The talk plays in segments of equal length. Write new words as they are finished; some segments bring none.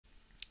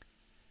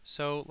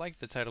So, like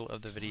the title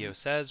of the video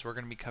says, we're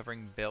going to be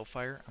covering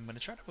Balefire. I'm going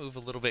to try to move a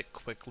little bit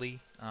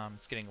quickly.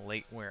 It's getting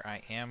late where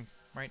I am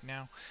right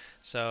now.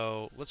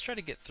 So, let's try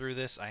to get through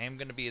this. I am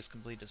going to be as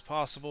complete as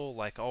possible,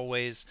 like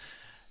always.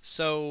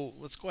 So,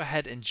 let's go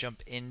ahead and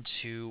jump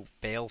into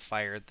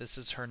Balefire. This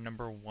is her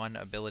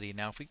 #1 ability.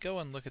 Now, if we go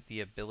and look at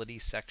the ability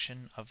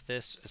section of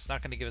this, it's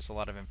not going to give us a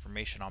lot of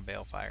information on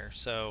Balefire.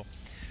 So,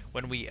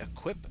 when we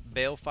equip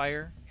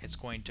Balefire, it's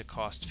going to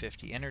cost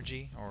 50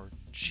 energy, or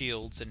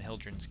shields in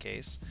Hildryn's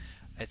case.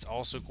 It's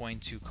also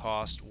going to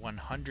cost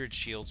 100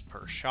 shields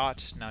per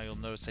shot. Now you'll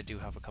notice I do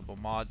have a couple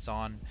mods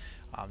on.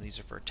 These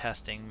are for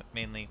testing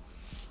mainly.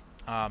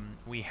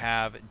 We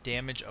have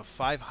damage of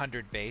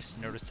 500 base.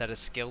 Notice that is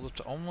scaled up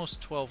to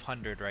almost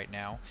 1200 right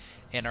now.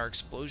 And our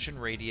explosion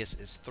radius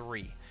is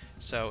 3.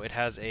 So it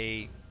has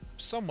a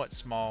somewhat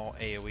small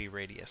AoE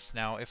radius.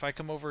 Now if I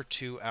come over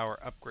to our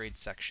upgrade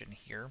section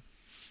here,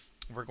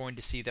 we're going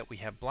to see that we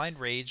have Blind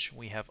Rage,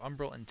 we have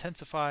Umbral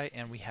Intensify,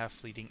 and we have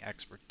Fleeting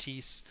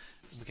Expertise.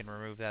 We can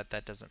remove that,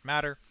 that doesn't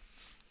matter.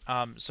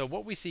 So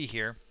what we see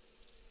here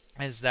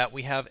is that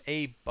we have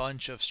a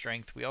bunch of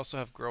strength. We also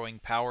have Growing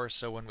Power,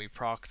 so when we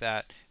proc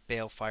that,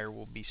 Balefire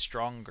will be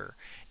stronger.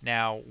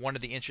 Now, one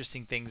of the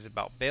interesting things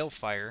about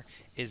Balefire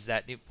is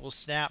that it will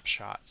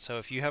snapshot. So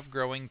if you have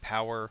Growing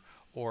Power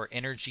or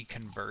energy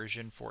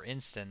conversion, for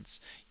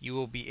instance, you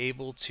will be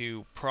able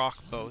to proc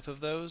both of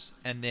those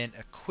and then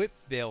equip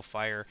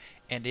Balefire,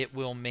 and it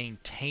will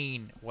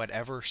maintain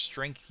whatever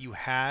strength you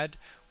had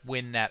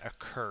when that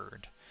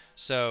occurred.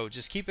 So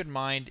just keep in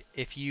mind,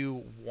 if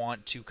you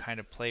want to kind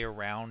of play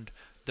around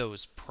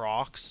those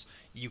procs,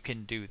 you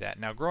can do that.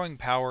 Now, Growing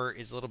Power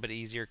is a little bit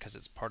easier because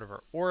it's part of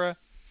our aura.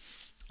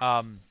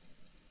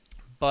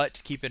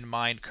 But keep in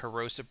mind,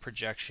 Corrosive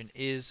Projection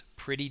is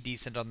pretty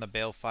decent on the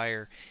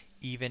Balefire,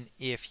 even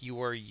if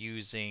you are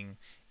using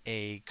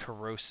a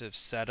corrosive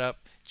setup,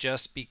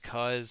 just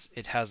because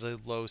it has a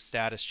low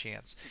status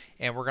chance.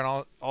 And we're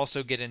going to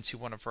also get into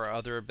one of our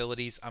other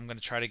abilities. I'm going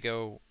to try to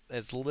go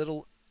as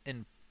little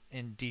in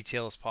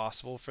detail as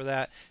possible for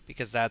that,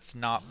 because that's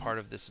not part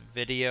of this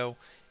video.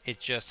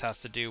 It just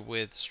has to do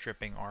with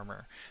stripping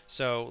armor.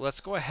 So let's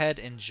go ahead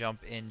and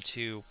jump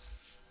into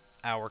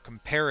our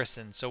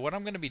comparison. So what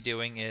I'm going to be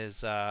doing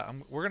is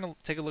we're going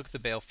to take a look at the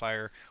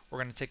Balefire. We're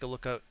going to take a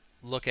look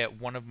at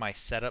one of my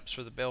setups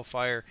for the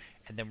Balefire,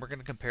 and then we're going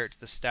to compare it to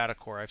the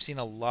Staticor. I've seen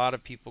a lot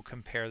of people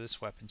compare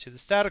this weapon to the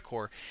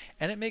Staticor,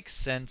 and it makes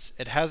sense.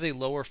 It has a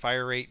lower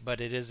fire rate,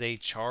 but it is a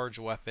charge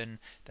weapon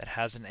that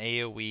has an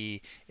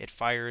AoE. It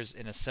fires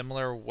in a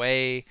similar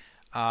way.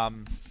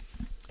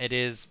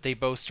 They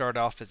both start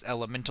off as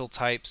elemental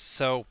types,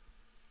 so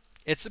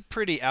it's a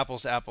pretty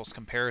apples to apples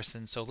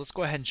comparison. So let's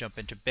go ahead and jump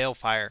into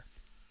Balefire.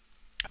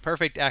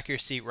 Perfect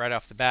accuracy right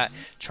off the bat.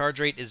 Charge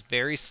rate is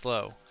very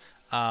slow.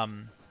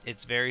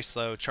 It's very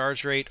slow.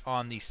 Charge rate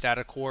on the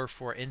Staticor,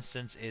 for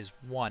instance, is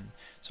 1.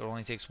 So it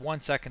only takes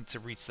 1 second to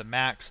reach the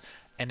max.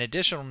 An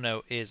additional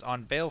note is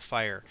on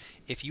Balefire,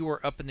 if you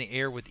are up in the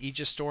air with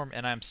Aegis Storm,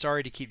 and I'm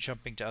sorry to keep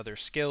jumping to other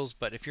skills,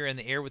 but if you're in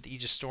the air with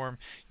Aegis Storm,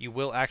 you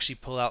will actually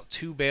pull out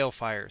 2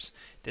 Balefires.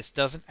 This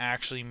doesn't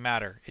actually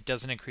matter. It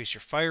doesn't increase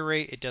your fire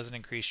rate, it doesn't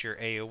increase your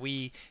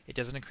AoE, it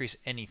doesn't increase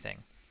anything.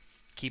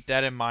 Keep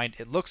that in mind.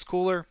 It looks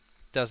cooler,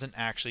 doesn't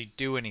actually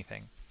do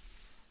anything.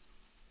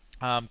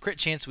 Crit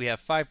chance, we have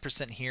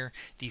 5% here.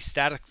 The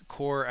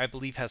Staticor, I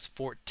believe, has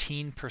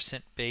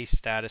 14% base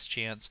status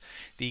chance.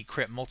 The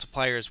crit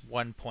multiplier is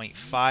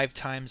 1.5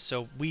 times.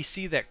 So we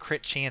see that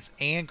crit chance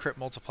and crit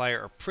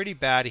multiplier are pretty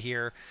bad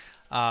here.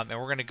 And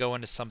we're going to go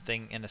into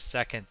something in a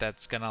second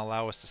that's going to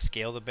allow us to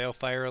scale the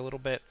Balefire a little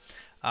bit.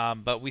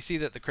 But we see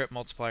that the crit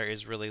multiplier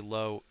is really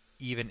low,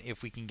 even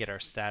if we can get our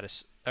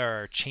status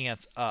or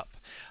chance up.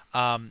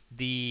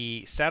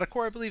 The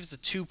Staticor, I believe, is a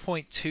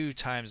 2.2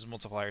 times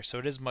multiplier, so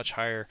it is much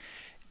higher.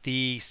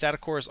 The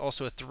Staticor is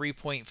also a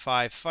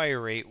 3.5 fire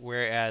rate,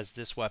 whereas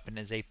this weapon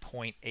is a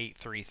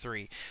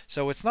 0.833.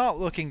 So it's not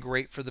looking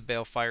great for the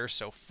Balefire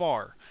so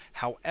far.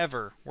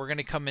 However, we're going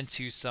to come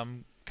into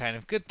some kind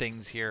of good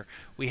things here.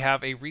 We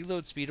have a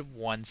reload speed of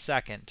 1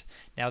 second.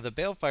 Now the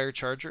Balefire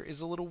charger is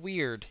a little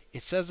weird.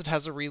 It says it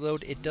has a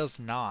reload. It does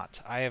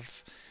not.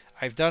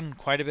 I've done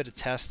quite a bit of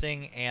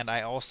testing, and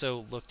I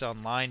also looked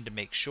online to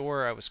make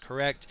sure I was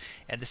correct,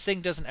 and this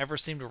thing doesn't ever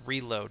seem to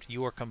reload.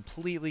 You are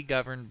completely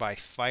governed by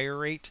fire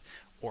rate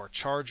or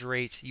charge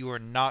rate. You are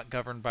not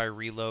governed by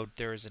reload.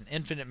 There is an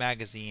infinite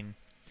magazine.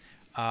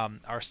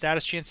 Our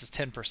status chance is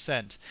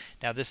 10%.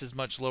 Now this is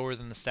much lower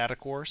than the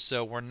Staticor,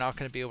 so we're not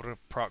going to be able to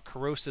proc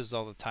corrosives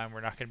all the time. We're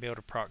not going to be able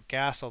to proc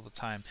gas all the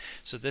time.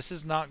 So this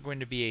is not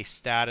going to be a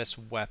status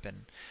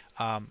weapon.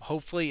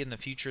 Hopefully in the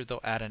future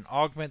they'll add an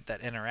augment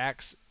that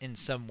interacts in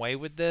some way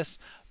with this,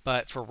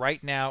 but for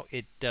right now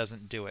it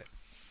doesn't do it.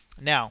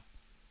 Now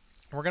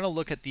we're going to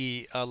look at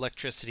the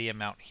electricity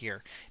amount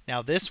here.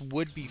 Now this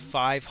would be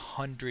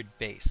 500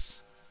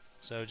 base.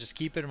 So just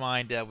keep in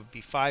mind that would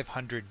be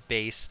 500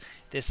 base.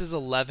 This is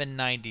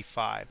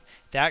 1195.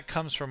 That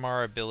comes from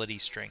our ability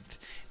strength.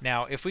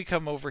 Now, if we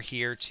come over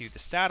here to the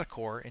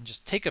Staticor and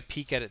just take a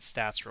peek at its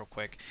stats real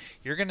quick,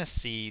 you're going to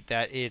see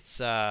that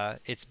its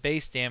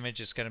base damage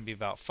is going to be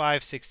about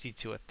 560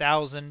 to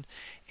 1000,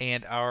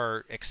 and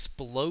our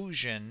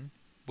explosion,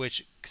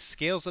 which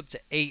scales up to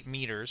 8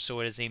 meters, so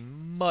it is a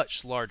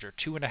much larger,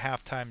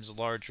 2.5 times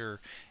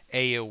larger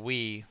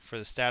AoE for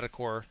the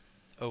Staticor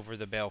over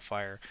the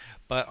Balefire.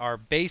 But our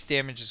base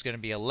damage is going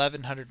to be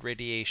 1100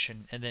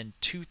 radiation and then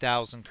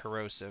 2000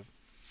 corrosive.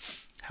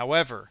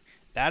 However,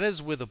 that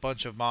is with a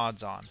bunch of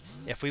mods on.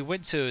 If we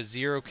went to a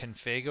 0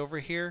 config over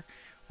here,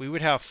 we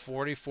would have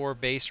 44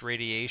 base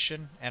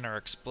radiation and our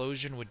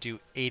explosion would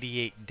do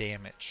 88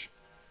 damage.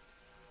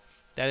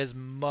 That is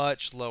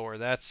much lower.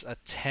 That's a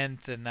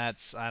 10th, and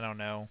that's, I don't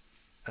know,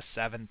 a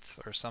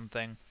 7th or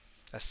something,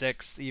 a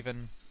 6th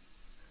even.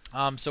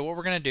 So what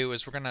we're going to do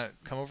is we're going to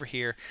come over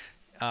here.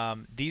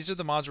 These are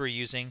the mods we're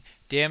using: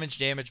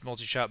 damage,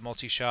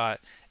 multi-shot,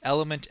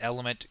 element,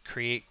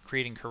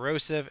 creating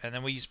corrosive, and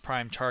then we use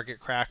prime target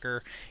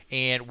cracker,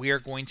 and we are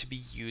going to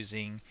be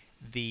using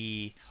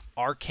the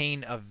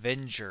Arcane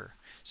Avenger.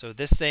 So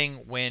this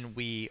thing, when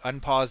we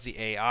unpause the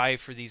AI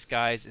for these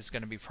guys, is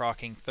going to be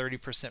proccing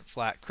 30%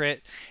 flat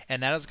crit,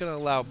 and that is going to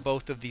allow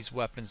both of these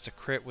weapons to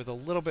crit with a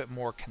little bit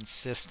more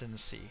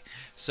consistency.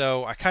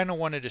 So I kind of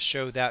wanted to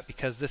show that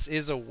because this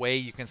is a way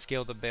you can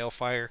scale the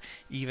Balefire,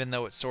 even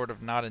though it's sort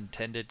of not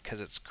intended because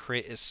its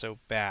crit is so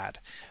bad.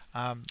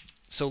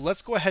 So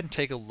let's go ahead and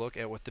take a look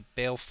at what the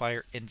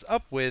Balefire ends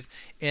up with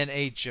in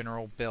a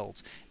general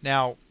build.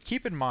 Now,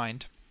 keep in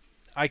mind,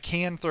 I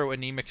can throw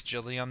Anemic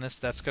Agility on this.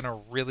 That's going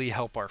to really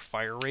help our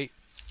fire rate.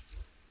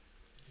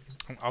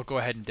 I'll go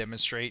ahead and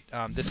demonstrate.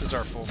 This is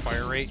our full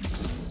fire rate,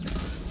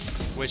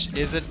 which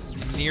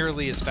isn't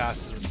nearly as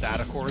fast as the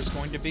Staticor is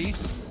going to be.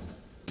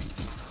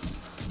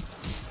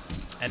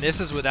 And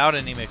this is without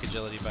Anemic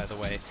Agility, by the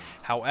way.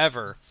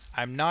 However,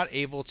 I'm not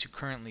able to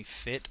currently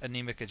fit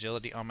Anemic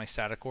Agility on my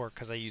Staticor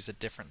because I use a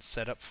different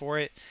setup for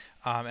it.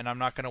 And I'm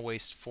not going to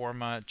waste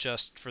Forma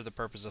just for the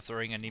purpose of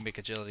throwing Anemic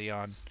Agility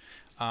on.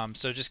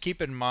 So just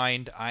keep in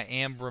mind, I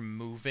am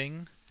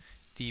removing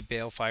the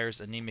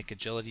Balefire's Anemic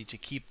Agility to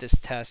keep this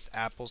test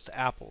apples to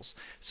apples.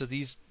 So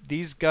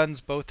these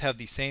guns both have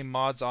the same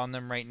mods on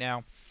them right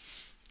now.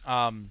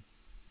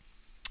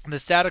 The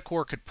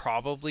Staticor could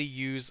probably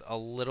use a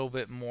little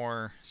bit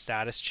more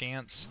status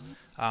chance.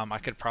 I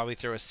could probably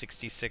throw a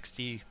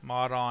 60-60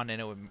 mod on,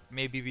 and it would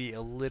maybe be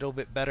a little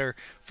bit better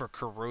for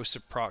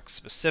corrosive proc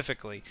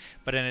specifically.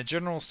 But in a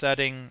general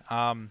setting,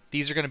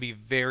 these are going to be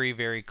very,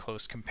 very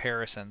close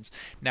comparisons.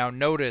 Now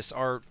notice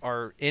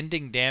our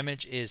ending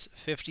damage is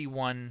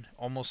 51,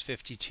 almost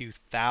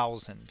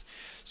 52,000.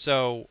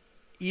 So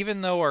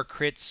even though our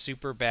crit's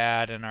super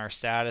bad and our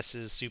status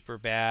is super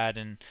bad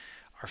and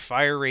our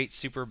fire rate's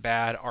super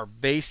bad, our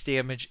base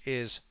damage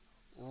is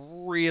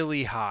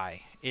really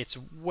high. It's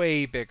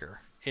way bigger.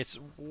 It's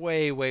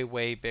way, way,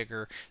 way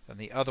bigger than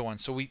the other one.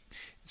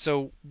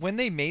 So when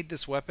they made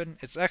this weapon,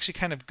 it's actually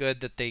kind of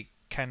good that they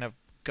kind of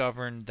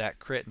governed that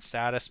crit and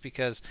status,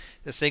 because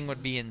this thing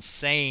would be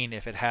insane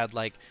if it had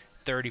like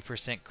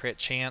 30% crit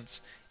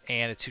chance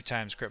and a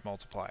 2x crit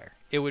multiplier.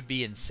 It would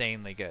be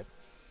insanely good.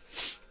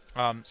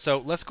 So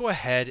let's go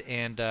ahead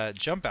and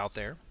jump out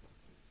there.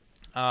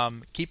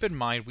 Keep in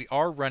mind, we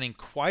are running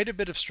quite a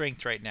bit of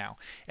strength right now,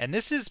 and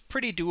this is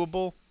pretty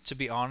doable, to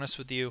be honest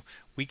with you.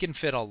 We can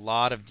fit a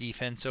lot of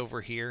defense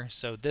over here,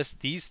 so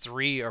these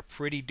three are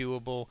pretty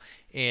doable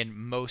in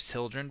most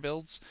Hildryn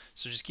builds,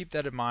 so just keep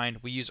that in mind.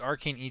 We use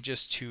Arcane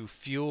Aegis to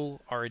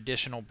fuel our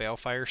additional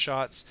Balefire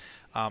shots.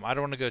 I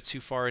don't want to go too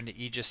far into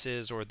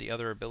Aegises or the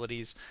other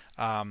abilities,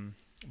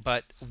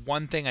 but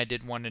one thing I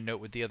did want to note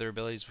with the other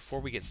abilities before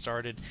we get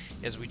started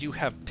is we do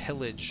have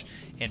Pillage,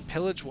 and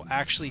Pillage will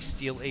actually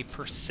steal a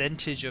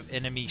percentage of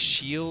enemy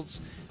shields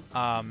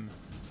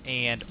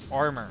and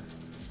armor.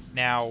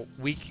 Now,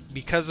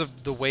 because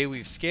of the way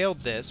we've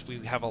scaled this,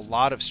 we have a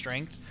lot of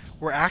strength.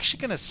 We're actually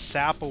going to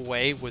sap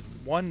away with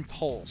one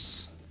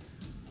pulse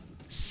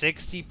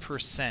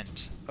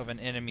 60% of an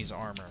enemy's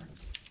armor.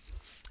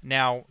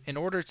 Now, in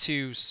order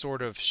to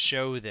sort of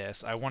show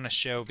this, I want to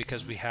show,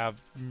 because we have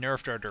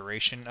nerfed our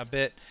duration a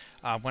bit,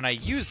 when I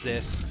use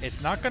this,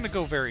 it's not going to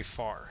go very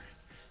far.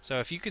 So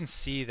if you can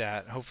see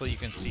that, hopefully you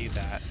can see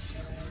that.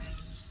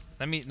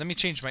 Let me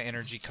change my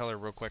energy color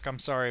real quick. I'm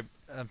sorry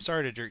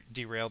to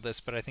derail this,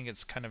 but I think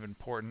it's kind of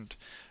important.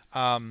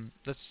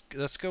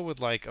 Let's go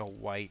with like a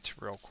white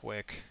real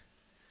quick.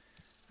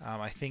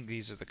 I think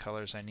these are the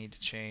colors I need to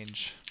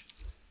change.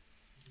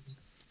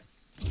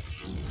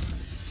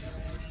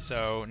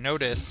 So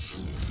notice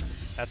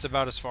that's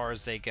about as far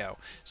as they go.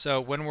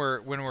 So when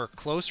we're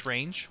close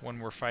range, when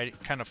we're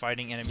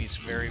fighting enemies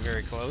very,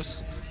 very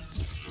close,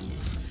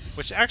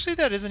 which actually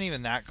that isn't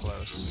even that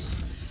close.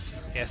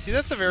 Yeah, see,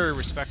 that's a very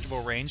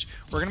respectable range.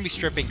 We're going to be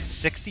stripping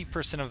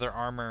 60% of their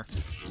armor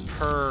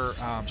per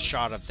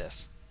shot of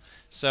this.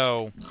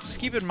 So just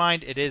keep in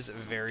mind, it is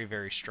very,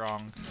 very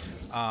strong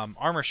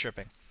armor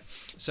stripping.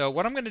 So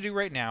what I'm going to do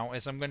right now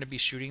is I'm going to be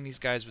shooting these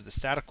guys with the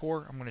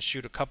Staticor. I'm going to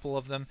shoot a couple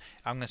of them.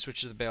 I'm going to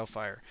switch to the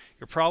Balefire.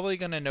 You're probably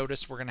going to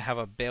notice we're going to have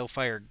a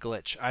Balefire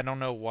glitch. I don't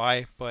know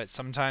why, but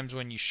sometimes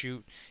when you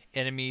shoot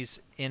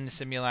enemies in the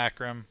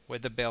simulacrum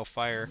with the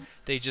Balefire,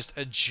 they just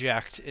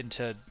eject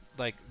into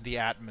like the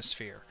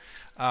atmosphere.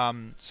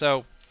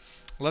 So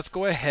let's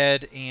go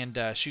ahead and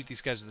shoot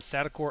these guys with the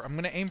Staticor. I'm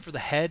going to aim for the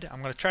head.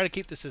 I'm going to try to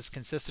keep this as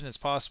consistent as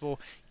possible.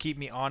 Keep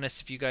me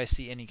honest if you guys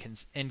see any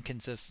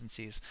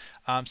inconsistencies.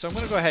 So I'm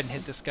going to go ahead and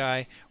hit this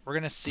guy. We're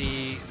going to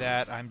see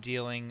that I'm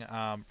dealing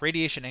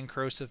radiation and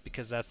corrosive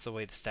because that's the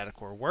way the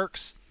Staticor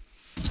works.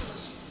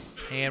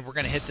 And we're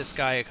going to hit this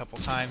guy a couple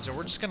times, and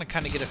we're just going to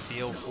kind of get a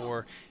feel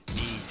for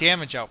the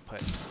damage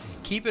output.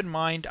 Keep in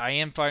mind, I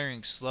am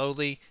firing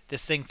slowly.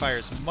 This thing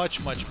fires much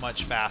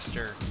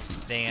faster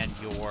than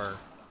your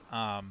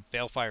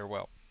Balefire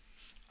will.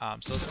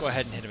 So let's go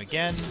ahead and hit him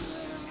again.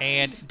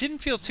 And it didn't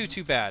feel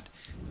too bad.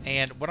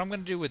 And what I'm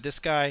going to do with this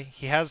guy,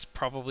 he has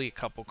probably a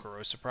couple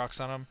corrosive procs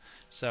on him.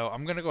 So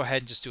I'm going to go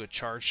ahead and just do a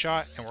charge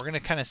shot, and we're going to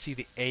kind of see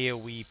the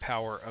AoE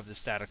power of the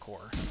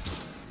Staticor.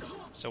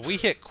 So we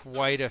hit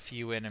quite a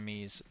few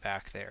enemies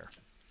back there.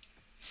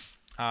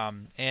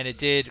 And it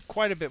did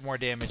quite a bit more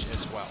damage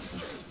as well.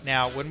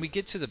 Now, when we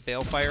get to the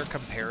Balefire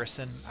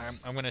comparison,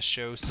 I'm going to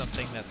show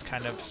something that's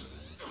kind of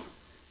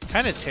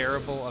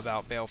terrible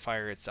about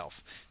Balefire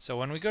itself. So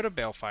when we go to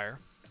Balefire,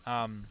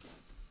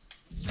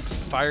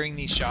 firing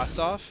these shots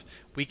off,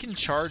 we can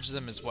charge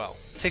them as well.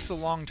 It takes a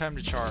long time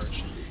to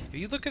charge. If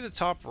you look at the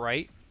top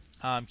right,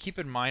 keep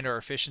in mind our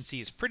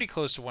efficiency is pretty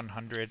close to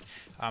 100,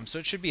 so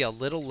it should be a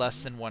little less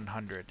than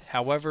 100.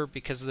 However,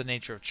 because of the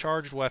nature of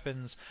charged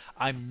weapons,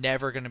 I'm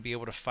never going to be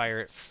able to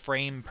fire it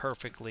frame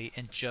perfectly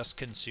and just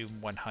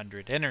consume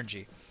 100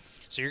 energy.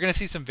 So you're going to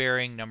see some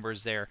varying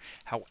numbers there.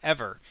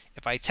 However,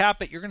 if I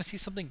tap it, you're going to see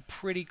something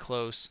pretty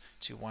close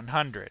to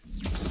 100.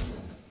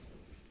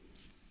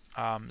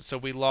 So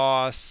we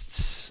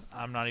lost,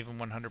 I'm not even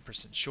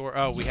 100% sure.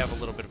 Oh, we have a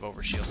little bit of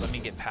overshield. Let me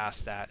get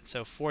past that.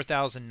 So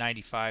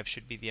 4,095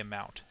 should be the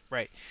amount.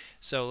 Right.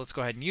 So let's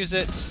go ahead and use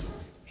it.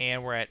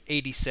 And we're at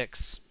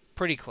 86.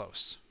 Pretty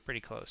close.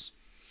 Pretty close.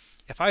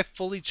 If I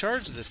fully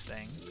charge this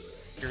thing,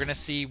 you're going to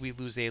see we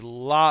lose a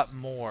lot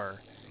more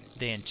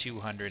than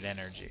 200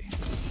 energy.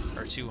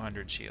 Or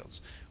 200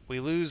 shields. We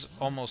lose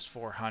almost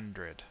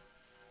 400.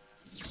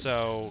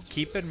 So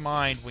keep in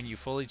mind when you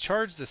fully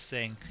charge this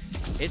thing,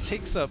 it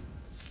takes up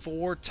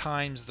 4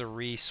 times the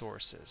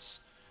resources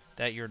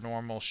that your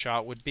normal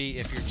shot would be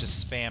if you're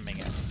just spamming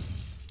it.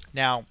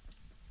 Now,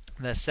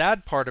 the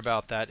sad part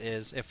about that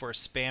is if we're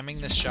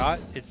spamming the shot,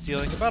 it's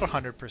dealing about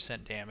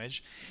 100%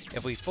 damage.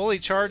 If we fully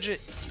charge it,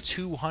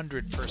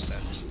 200%.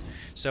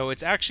 So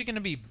it's actually going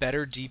to be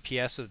better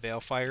DPS with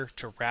Balefire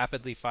to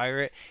rapidly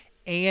fire it,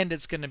 and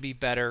it's going to be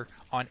better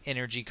on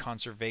energy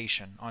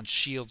conservation, on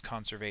shield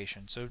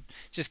conservation. So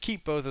just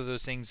keep both of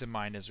those things in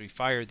mind as we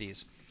fire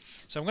these.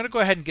 So I'm going to go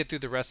ahead and get through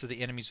the rest of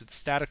the enemies with the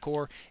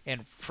Staticor,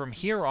 and from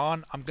here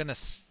on, I'm going to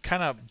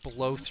kind of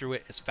blow through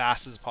it as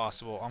fast as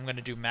possible. I'm going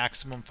to do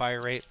maximum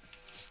fire rate,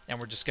 and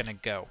we're just going to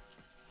go.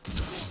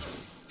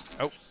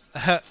 Oh,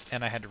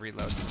 and I had to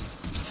reload.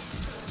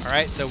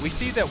 Alright, so we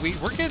see that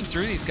we're getting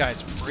through these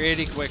guys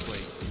pretty quickly.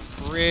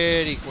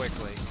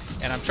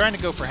 And I'm trying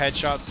to go for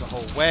headshots the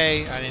whole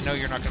way. I know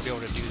you're not going to be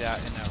able to do that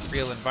in a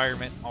real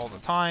environment all the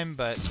time,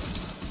 but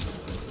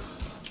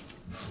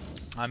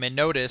and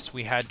notice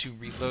we had to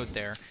reload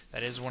there.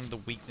 That is one of the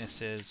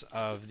weaknesses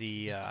of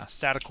the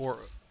Staticor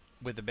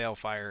with the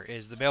Balefire,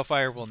 is the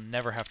Balefire will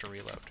never have to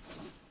reload.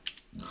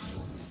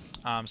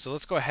 So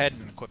let's go ahead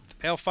and equip the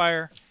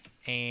Balefire,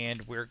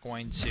 and we're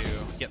going to,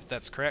 yep,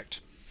 that's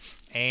correct.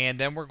 And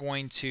then we're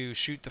going to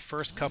shoot the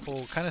first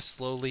couple kind of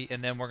slowly,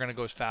 and then we're going to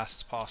go as fast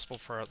as possible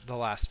for the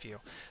last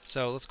few.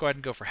 So let's go ahead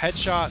and go for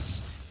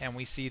headshots, and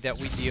we see that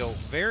we deal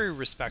very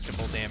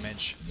respectable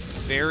damage,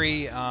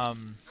 very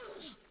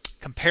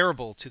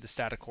comparable to the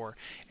Staticor.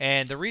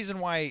 And the reason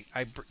why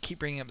I keep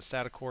bringing up the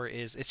Staticor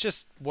is it's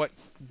just what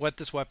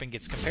this weapon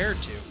gets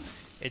compared to.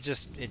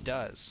 It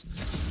does.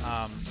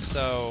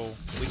 So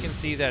we can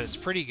see that it's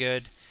pretty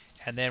good,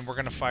 and then we're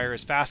going to fire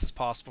as fast as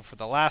possible for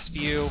the last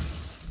few.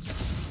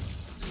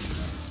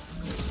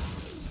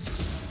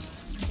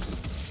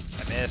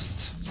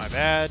 Missed. My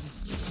bad.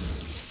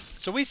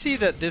 So we see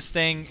that this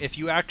thing, if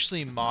you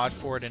actually mod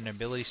for it in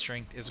ability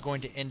strength, is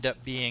going to end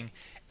up being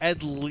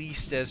at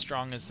least as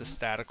strong as the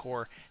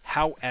Staticor.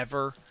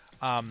 However,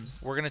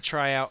 we're going to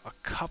try out a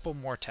couple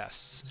more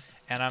tests.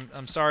 And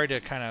I'm sorry to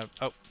kind of...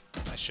 Oh,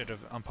 I should have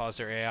unpaused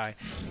their AI.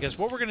 Because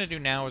what we're going to do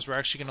now is we're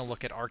actually going to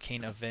look at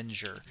Arcane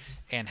Avenger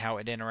and how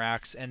it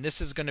interacts. And this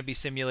is going to be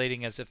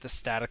simulating as if the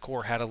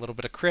Staticor had a little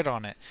bit of crit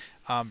on it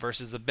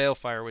versus the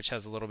Balefire, which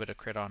has a little bit of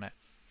crit on it.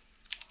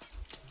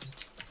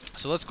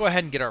 So let's go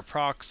ahead and get our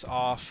procs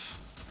off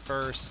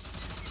first.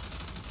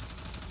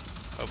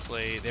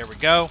 Hopefully, there we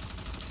go.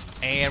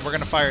 And we're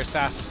going to fire as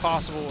fast as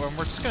possible, and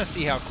we're just going to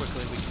see how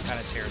quickly we can kind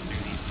of tear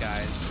through these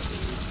guys.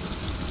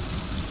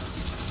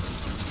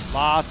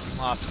 Lots and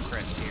lots of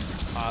crits here.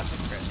 Lots of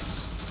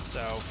crits. So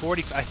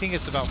 40, I think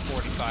it's about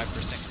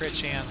 45% crit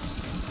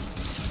chance.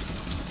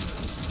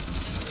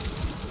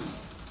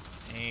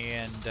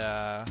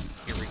 And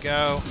here we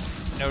go.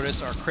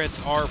 Notice our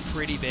crits are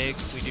pretty big.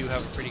 We do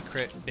have a pretty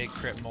big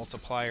crit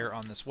multiplier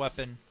on this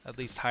weapon, at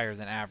least higher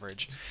than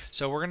average.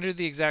 So we're going to do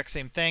the exact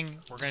same thing.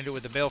 We're going to do it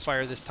with the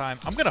Balefire this time.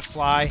 I'm going to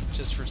fly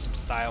just for some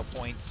style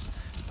points.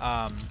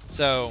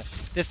 So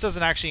this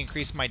doesn't actually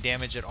increase my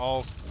damage at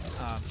all.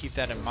 Keep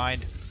that in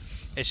mind.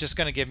 It's just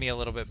going to give me a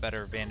little bit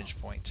better vantage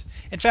point.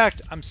 In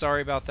fact, I'm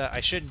sorry about that.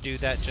 I shouldn't do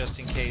that just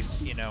in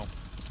case, you know,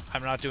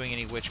 I'm not doing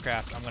any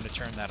witchcraft. I'm going to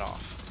turn that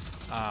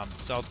off.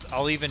 So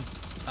I'll even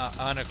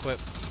unequip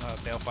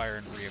Balefire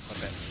and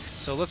re-equip it.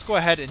 So let's go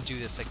ahead and do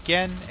this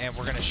again, and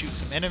we're going to shoot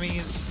some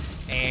enemies,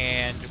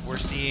 and we're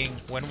seeing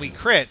when we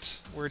crit,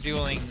 we're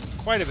dealing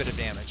quite a bit of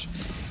damage.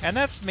 And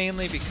that's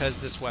mainly because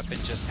this weapon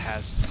just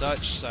has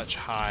such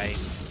high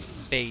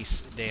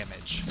base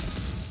damage.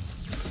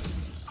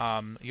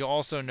 You'll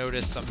also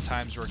notice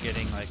sometimes we're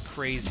getting like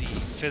crazy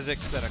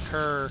physics that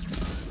occur.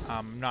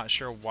 I'm not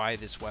sure why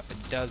this weapon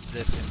does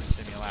this in the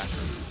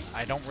simulacrum.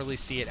 I don't really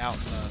see it out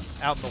in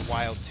the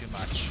wild too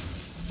much.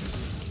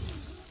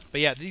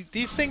 But yeah,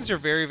 these things are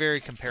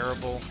very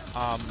comparable.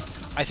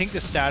 I think the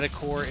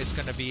Staticor is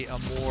going to be a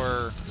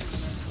more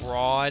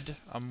broad,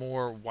 a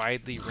more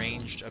widely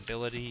ranged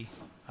ability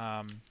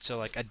to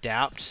like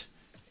adapt,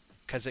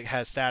 because it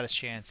has status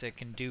chance, it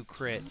can do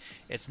crit.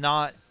 It's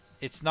not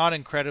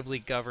incredibly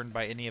governed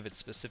by any of its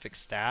specific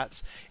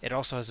stats. It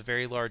also has a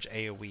very large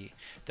AoE.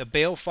 The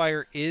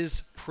Balefire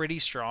is pretty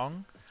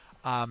strong.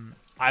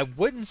 I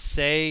wouldn't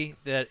say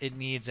that it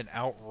needs an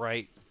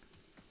outright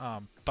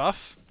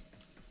buff.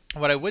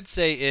 What I would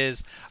say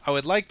is I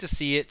would like to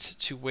see it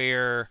to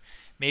where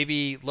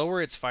maybe lower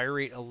its fire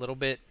rate a little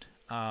bit.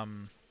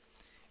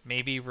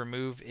 Maybe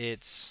remove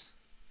its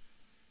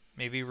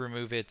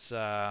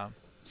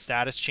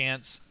status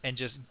chance and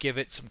just give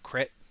it some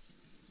crit.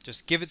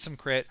 Just give it some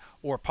crit,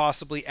 or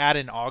possibly add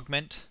an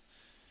augment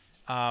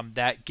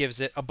that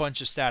gives it a bunch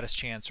of status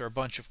chance or a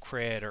bunch of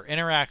crit or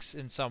interacts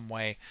in some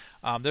way.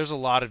 There's a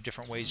lot of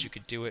different ways you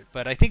could do it,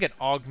 but I think an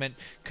augment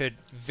could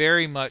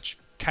very much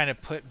kind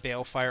of put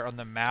Balefire on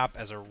the map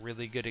as a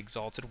really good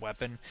exalted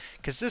weapon,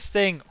 because this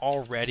thing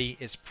already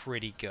is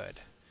pretty good.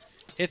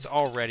 It's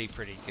already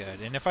pretty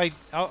good. And if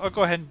I'll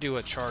go ahead and do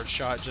a charge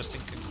shot just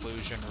in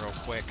conclusion real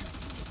quick.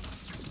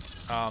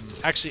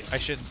 Actually, I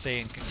shouldn't say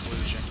in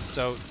conclusion.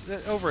 So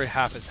over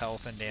half its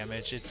health and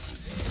damage. It's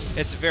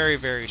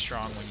very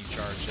strong when you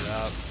charge it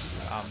up.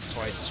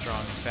 Twice as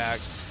strong, in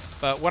fact.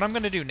 But what I'm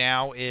going to do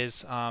now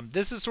is,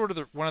 this is sort of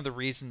one of the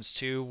reasons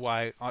too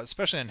why,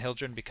 especially on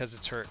Hildryn, because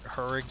it's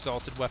her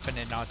exalted weapon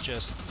and not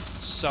just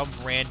some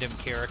random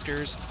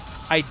characters.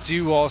 I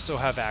do also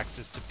have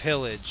access to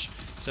pillage.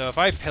 So if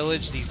I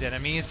pillage these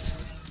enemies,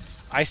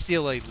 I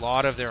steal a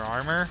lot of their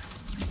armor.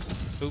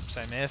 Oops,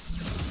 I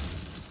missed.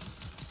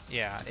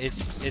 Yeah,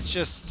 it's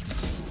just,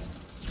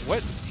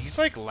 what, he's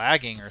like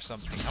lagging or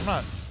something.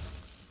 I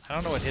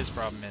don't know what his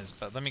problem is,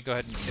 but let me go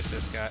ahead and hit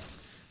this guy.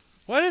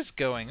 What is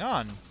going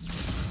on?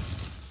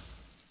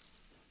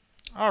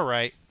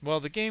 Alright,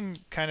 well, the game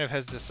kind of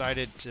has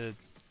decided to,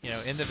 you know,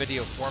 end the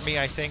video for me,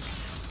 I think.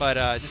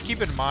 But just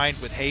keep in mind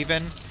with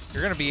Haven,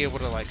 you're going to be able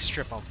to like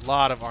strip a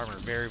lot of armor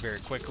very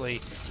quickly,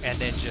 and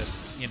then just,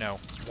 you know,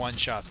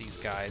 one-shot these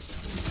guys.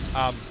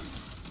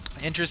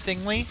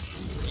 Interestingly,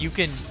 you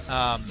can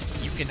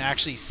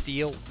actually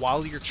steal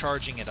while you're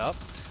charging it up.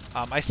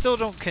 I still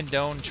don't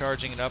condone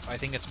charging it up. I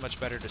think it's much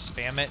better to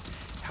spam it.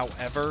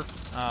 However,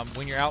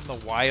 when you're out in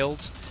the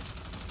wild,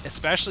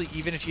 especially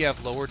even if you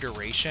have lower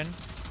duration,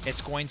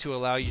 it's going to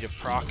allow you to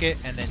proc it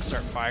and then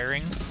start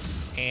firing,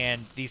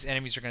 and these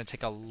enemies are going to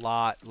take a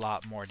lot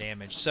more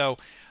damage. So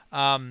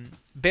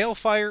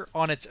Balefire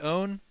on its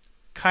own,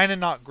 kind of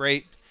not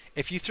great.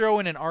 If you throw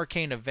in an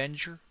Arcane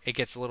Avenger, it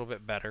gets a little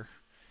bit better.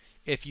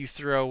 If you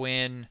throw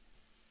in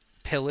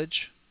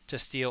Pillage to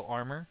steal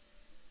armor,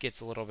 gets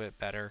a little bit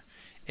better.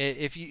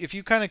 If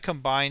you kind of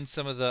combine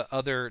some of the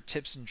other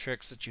tips and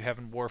tricks that you have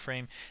in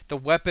Warframe, the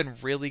weapon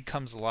really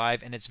comes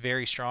alive and it's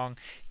very strong.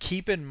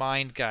 Keep in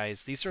mind,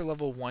 guys, these are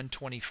level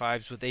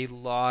 125s with a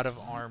lot of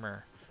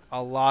armor.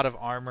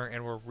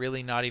 And we're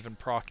really not even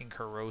proccing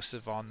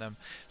corrosive on them.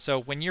 So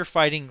when you're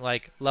fighting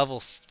like level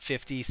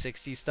 50,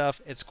 60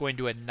 stuff, it's going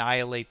to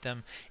annihilate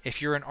them.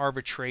 If you're in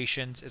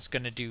arbitrations, it's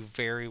going to do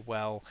very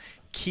well.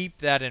 Keep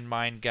that in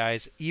mind,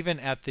 guys. Even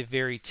at the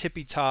very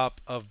tippy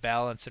top of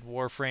balance in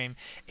Warframe,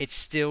 it's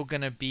still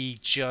going to be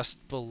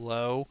just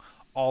below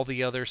all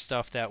the other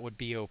stuff that would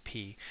be OP.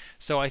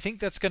 So I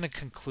think that's going to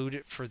conclude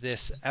it for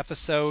this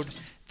episode.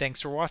 Thanks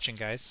for watching,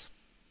 guys.